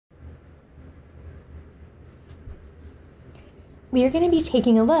we are going to be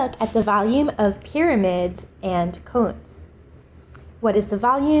taking a look at the volume of pyramids and cones. What is the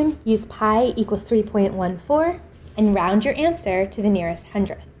volume? Use pi equals 3.14 and round your answer to the nearest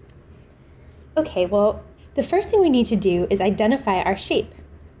hundredth. Okay, well, the first thing we need to do is identify our shape.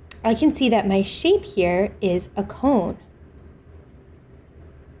 I can see that my shape here is a cone.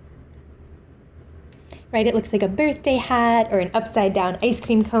 Right, it looks like a birthday hat or an upside down ice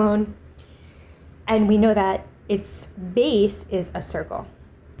cream cone. And we know that its base is a circle.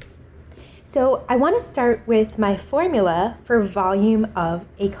 So I want to start with my formula for volume of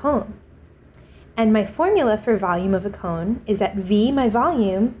a cone. And my formula for volume of a cone is that V, my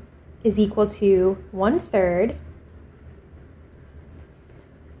volume, is equal to 1/3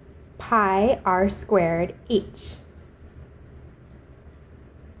 pi r squared h.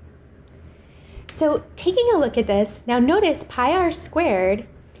 So taking a look at this, now notice pi r squared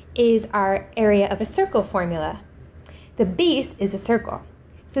is our area of a circle formula. The base is a circle.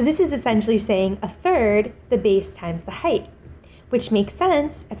 So this is essentially saying 1/3 the base times the height, which makes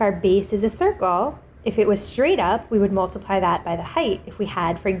sense if our base is a circle. If it was straight up, we would multiply that by the height if we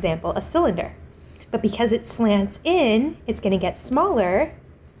had, for example, a cylinder. But because it slants in, it's going to get smaller,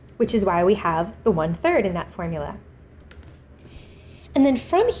 which is why we have the 1/3 in that formula. And then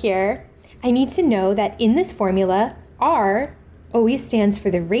from here, I need to know that in this formula, r always stands for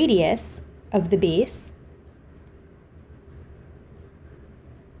the radius of the base.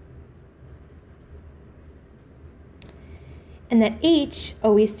 And that h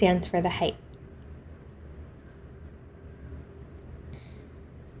always stands for the height.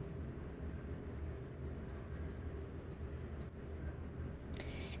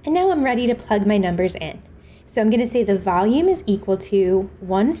 And now I'm ready to plug my numbers in. So I'm going to say the volume is equal to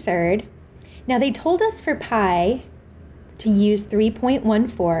 1/3. Now they told us for pi to use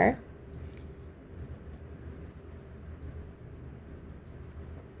 3.14.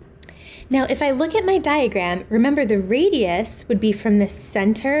 Now if I look at my diagram, remember the radius would be from the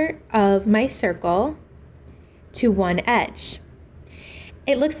center of my circle to one edge.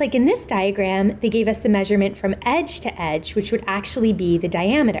 It looks like in this diagram, they gave us the measurement from edge to edge, which would actually be the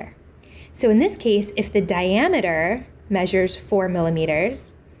diameter. So in this case, if the diameter measures 4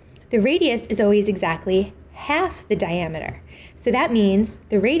 millimeters, the radius is always exactly half the diameter. So that means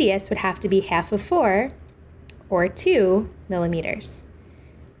the radius would have to be half of 4, or 2 millimeters.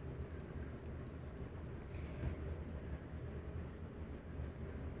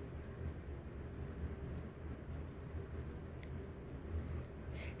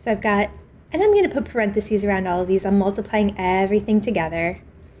 So I've got, and I'm going to put parentheses around all of these. I'm multiplying everything together.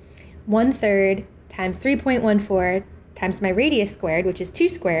 1/3 times 3.14 times my radius squared, which is 2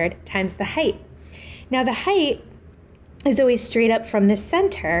 squared, times the height. Now the height is always straight up from the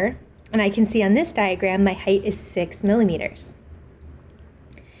center, and I can see on this diagram my height is 6 millimeters.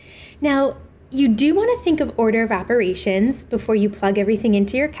 Now you do want to think of order of operations before you plug everything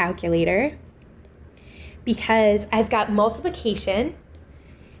into your calculator, because I've got multiplication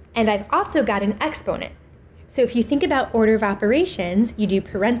and I've also got an exponent. So if you think about order of operations, you do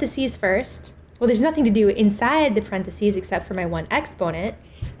parentheses first. Well, there's nothing to do inside the parentheses except for my one exponent.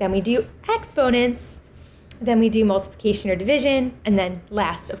 Then we do exponents. Then we do multiplication or division. And then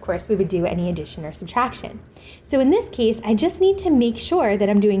last, of course, we would do any addition or subtraction. So in this case, I just need to make sure that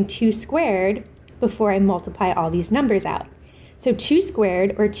I'm doing 2 squared before I multiply all these numbers out. So 2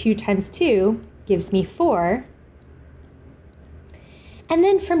 squared, or 2 times 2, gives me 4. And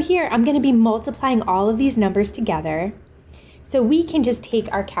then from here, I'm going to be multiplying all of these numbers together. So we can just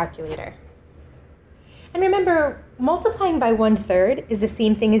take our calculator. And remember, multiplying by 1/3 is the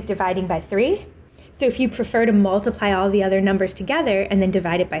same thing as dividing by 3. So if you prefer to multiply all the other numbers together and then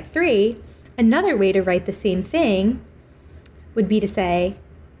divide it by 3, another way to write the same thing would be to say,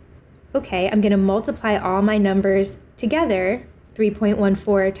 okay, I'm going to multiply all my numbers together,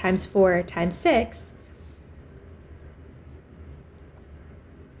 3.14 times 4 times 6.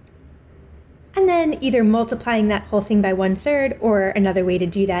 And then either multiplying that whole thing by 1/3, or another way to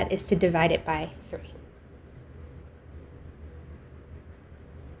do that is to divide it by 3.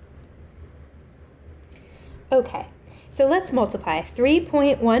 Okay, so let's multiply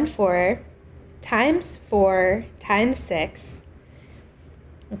 3.14 times 4 times 6.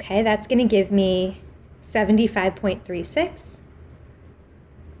 Okay, that's going to give me 75.36.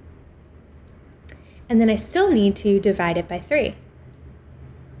 And then I still need to divide it by 3.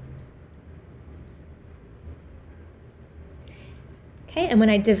 Okay, and when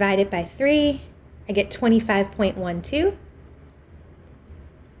I divide it by 3, I get 25.12.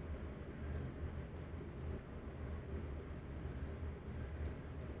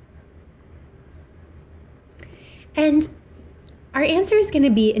 And our answer is going to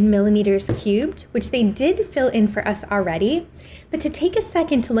be in millimeters cubed, which they did fill in for us already. But to take a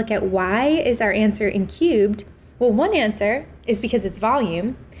second to look at why is our answer in cubed, well, one answer is because it's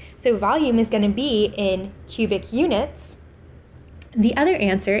volume. So volume is going to be in cubic units. The other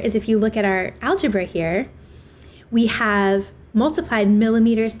answer is if you look at our algebra here, we have multiplied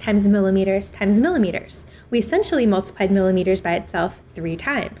millimeters times millimeters times millimeters. We essentially multiplied millimeters by itself 3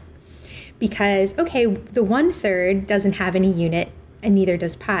 times. Because, okay, the 1/3 doesn't have any unit and neither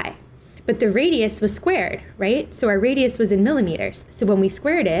does pi. But the radius was squared, right? So our radius was in millimeters. So when we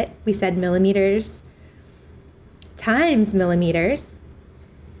squared it, we said millimeters times millimeters.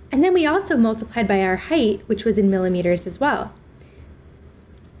 And then we also multiplied by our height, which was in millimeters as well.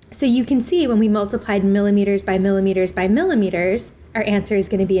 So you can see when we multiplied millimeters by millimeters by millimeters, our answer is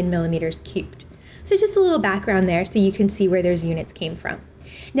going to be in millimeters cubed. So just a little background there so you can see where those units came from.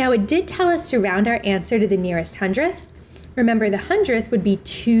 Now it did tell us to round our answer to the nearest hundredth. Remember, the hundredth would be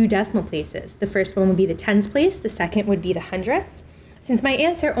 2 decimal places. The first one would be the tens place, the second would be the hundredths. Since my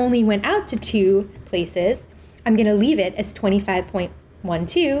answer only went out to 2 places, I'm going to leave it as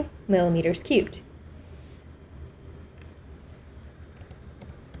 25.12 millimeters cubed.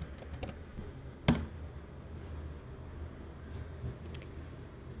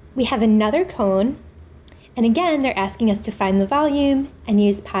 We have another cone, and again, they're asking us to find the volume and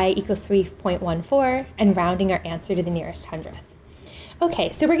use pi equals 3.14 and rounding our answer to the nearest hundredth.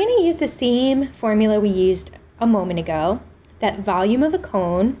 Okay, so we're going to use the same formula we used a moment ago, that volume of a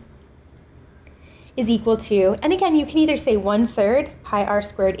cone is equal to, and again, you can either say 1/3 pi r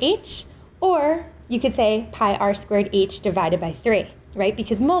squared h, or you could say pi r squared h divided by 3, right?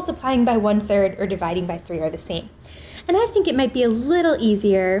 Because multiplying by 1/3 or dividing by 3 are the same. And I think it might be a little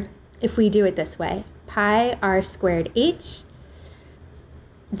easier if we do it this way. Pi r squared h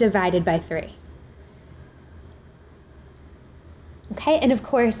divided by 3. Okay, and of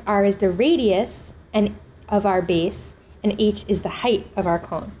course r is the radius of our base, and h is the height of our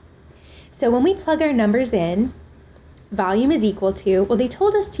cone. So when we plug our numbers in, volume is equal to, well, they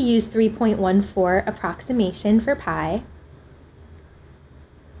told us to use 3.14 approximation for pi.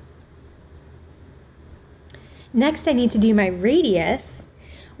 Next, I need to do my radius.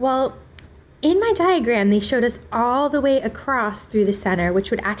 Well, in my diagram, they showed us all the way across through the center,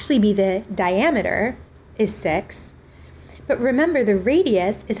 which would actually be the diameter is 6. But remember, the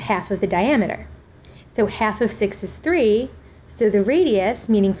radius is half of the diameter. So half of 6 is 3. So the radius,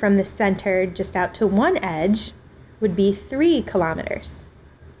 meaning from the center just out to one edge, would be 3 kilometers.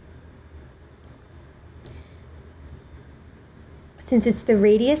 Since it's the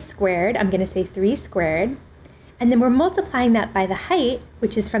radius squared, I'm going to say 3 squared. And then we're multiplying that by the height,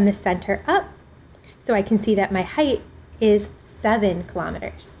 which is from the center up. So I can see that my height is 7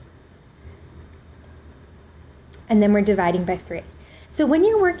 kilometers. And then we're dividing by 3. So when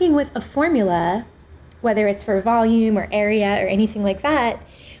you're working with a formula, whether it's for volume or area or anything like that,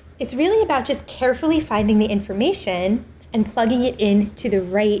 it's really about just carefully finding the information and plugging it into the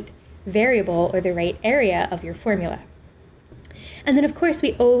right variable or the right area of your formula. And then, of course,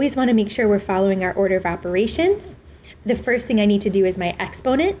 we always want to make sure we're following our order of operations. The first thing I need to do is my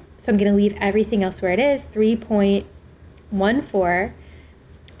exponent. So I'm going to leave everything else where it is, 3.14.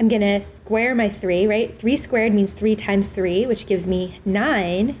 I'm going to square my 3, right? 3 squared means 3 times 3, which gives me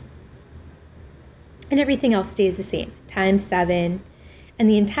 9. And everything else stays the same, times 7. And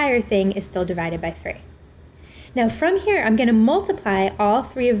the entire thing is still divided by 3. Now from here, I'm going to multiply all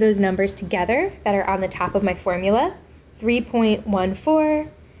 3 of those numbers together that are on the top of my formula.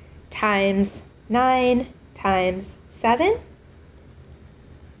 3.14 times 9 times 7.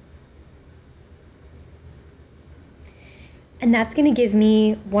 And that's going to give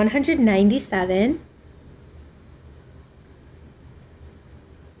me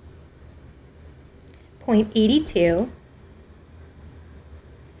 197.82.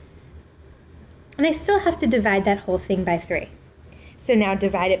 And I still have to divide that whole thing by 3. So now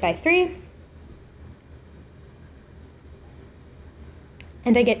divide it by 3.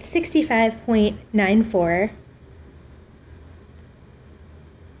 And I get 65.94.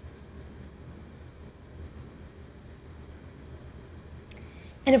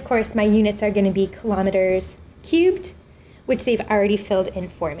 And of course, my units are going to be kilometers cubed, which they've already filled in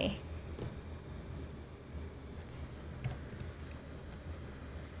for me.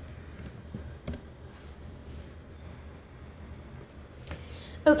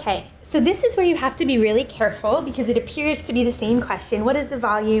 Okay, so this is where you have to be really careful because it appears to be the same question. What is the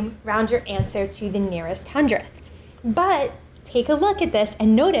volume? Round your answer to the nearest hundredth. But take a look at this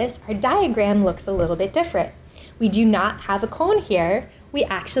and notice our diagram looks a little bit different. We do not have a cone here. We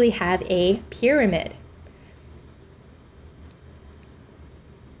actually have a pyramid.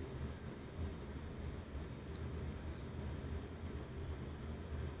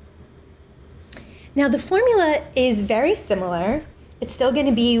 Now the formula is very similar. It's still going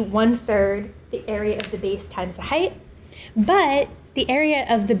to be 1/3 the area of the base times the height, but the area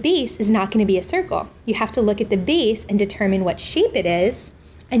of the base is not going to be a circle. You have to look at the base and determine what shape it is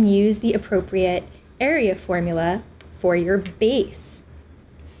and use the appropriate area formula for your base.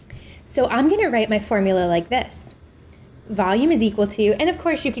 So I'm going to write my formula like this. Volume is equal to, and of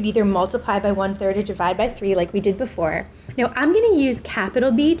course you could either multiply by 1/3 or divide by 3 like we did before. Now I'm going to use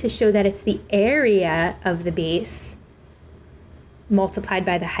capital B to show that it's the area of the base multiplied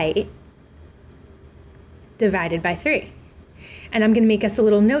by the height divided by 3. And I'm going to make us a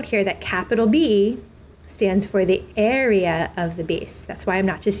little note here that capital B stands for the area of the base. That's why I'm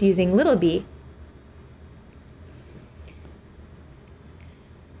not just using little b.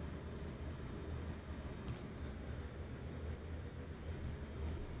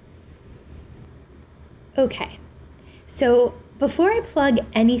 Okay, so before I plug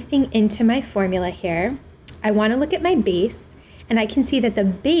anything into my formula here, I want to look at my base, and I can see that the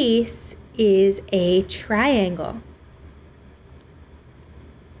base is a triangle.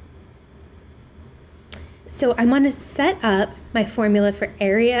 So I want to set up my formula for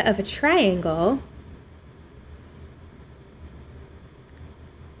area of a triangle,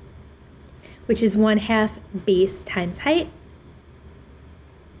 which is 1/2 base times height,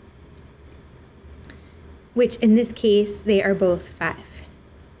 which in this case, they are both 5.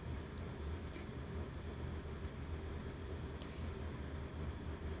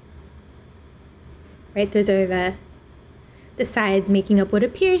 Right, those are the sides making up what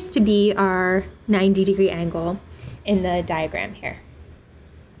appears to be our 90-degree angle in the diagram here.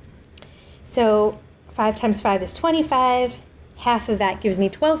 So 5 times 5 is 25. Half of that gives me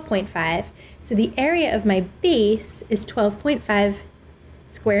 12.5. So the area of my base is 12.5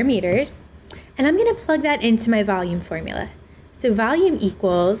 square meters. And I'm going to plug that into my volume formula. So volume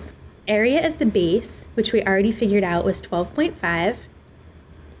equals area of the base, which we already figured out was 12.5,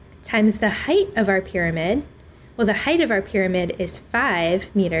 times the height of our pyramid. Well, the height of our pyramid is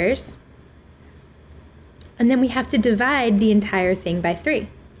 5 meters. And then we have to divide the entire thing by 3.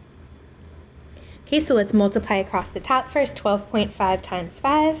 Okay, so let's multiply across the top first. 12.5 times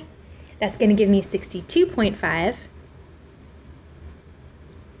 5. That's going to give me 62.5.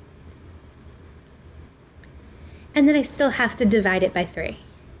 And then I still have to divide it by 3.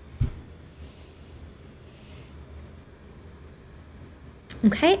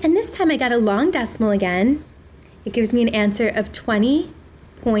 Okay, and this time I got a long decimal again. It gives me an answer of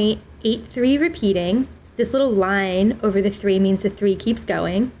 20.83 repeating. This little line over the 3 means the 3 keeps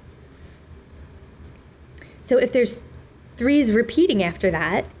going. So if there's 3's repeating after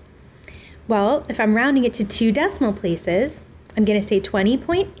that, well, if I'm rounding it to 2 decimal places, I'm going to say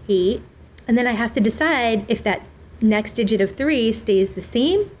 20.8, and then I have to decide if that next digit of 3 stays the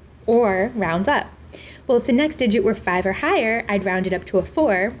same or rounds up. Well, if the next digit were 5 or higher, I'd round it up to a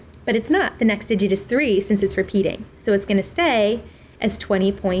 4, but it's not. The next digit is 3 since it's repeating. So it's going to stay as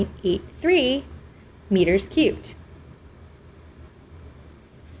 20.83 meters cubed.